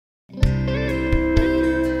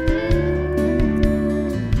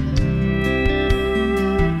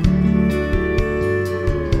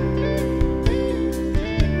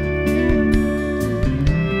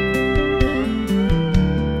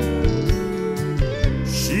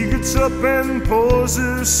gets up and pours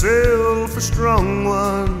herself a strong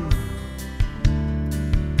one,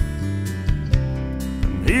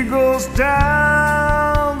 and he goes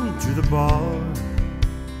down to the bar.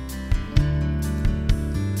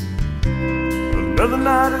 Another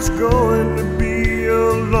night is going to be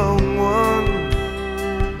a long one.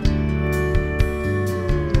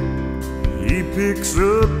 He picks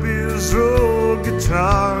up his old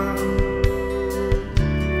guitar,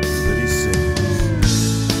 but he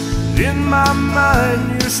sings, in my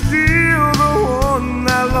mind you're still the one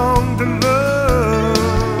I long to love.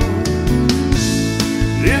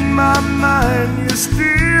 In my mind you're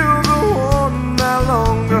still the one I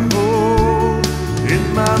long to hold. In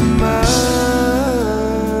my mind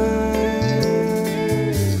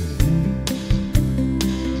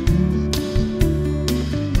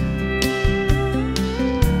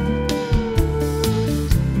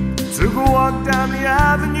took a walk down the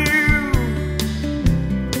avenue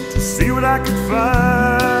to see what I could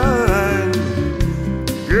find.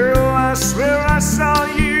 Girl, I swear I saw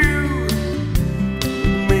you.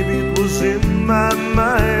 Maybe it was in my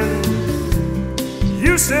mind.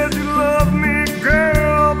 You said you loved me,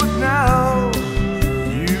 girl, but now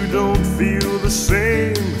you don't feel the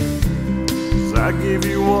same. 'Cause I gave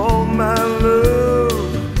you all my love,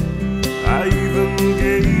 I even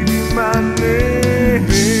gave you my name.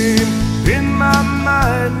 In my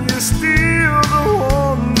mind, you're still the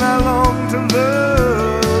one I long to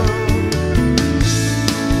love.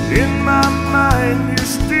 In my mind,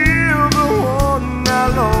 you're still the one I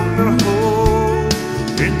long to hold.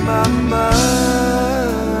 In my mind.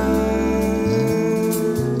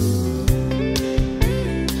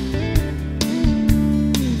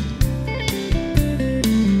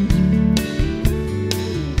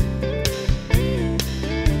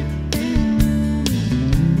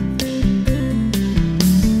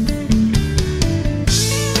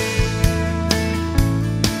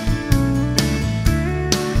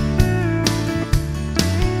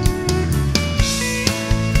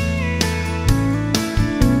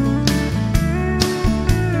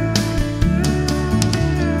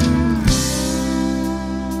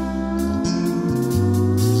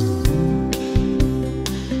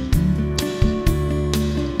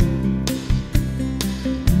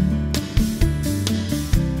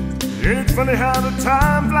 It's funny how the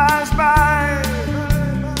time flies by.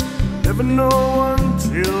 Never know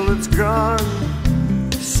until it's gone.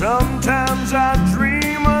 Sometimes I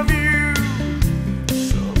dream of you,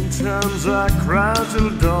 sometimes I cry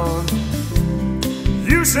till dawn.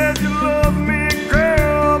 You said you loved me,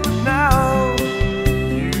 girl, but now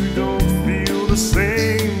you don't feel the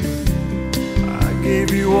same. I gave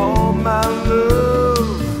you all my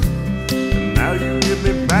love, and now you give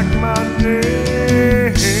me back my name.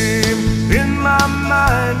 In my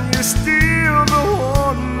mind, you're still the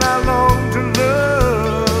one I love.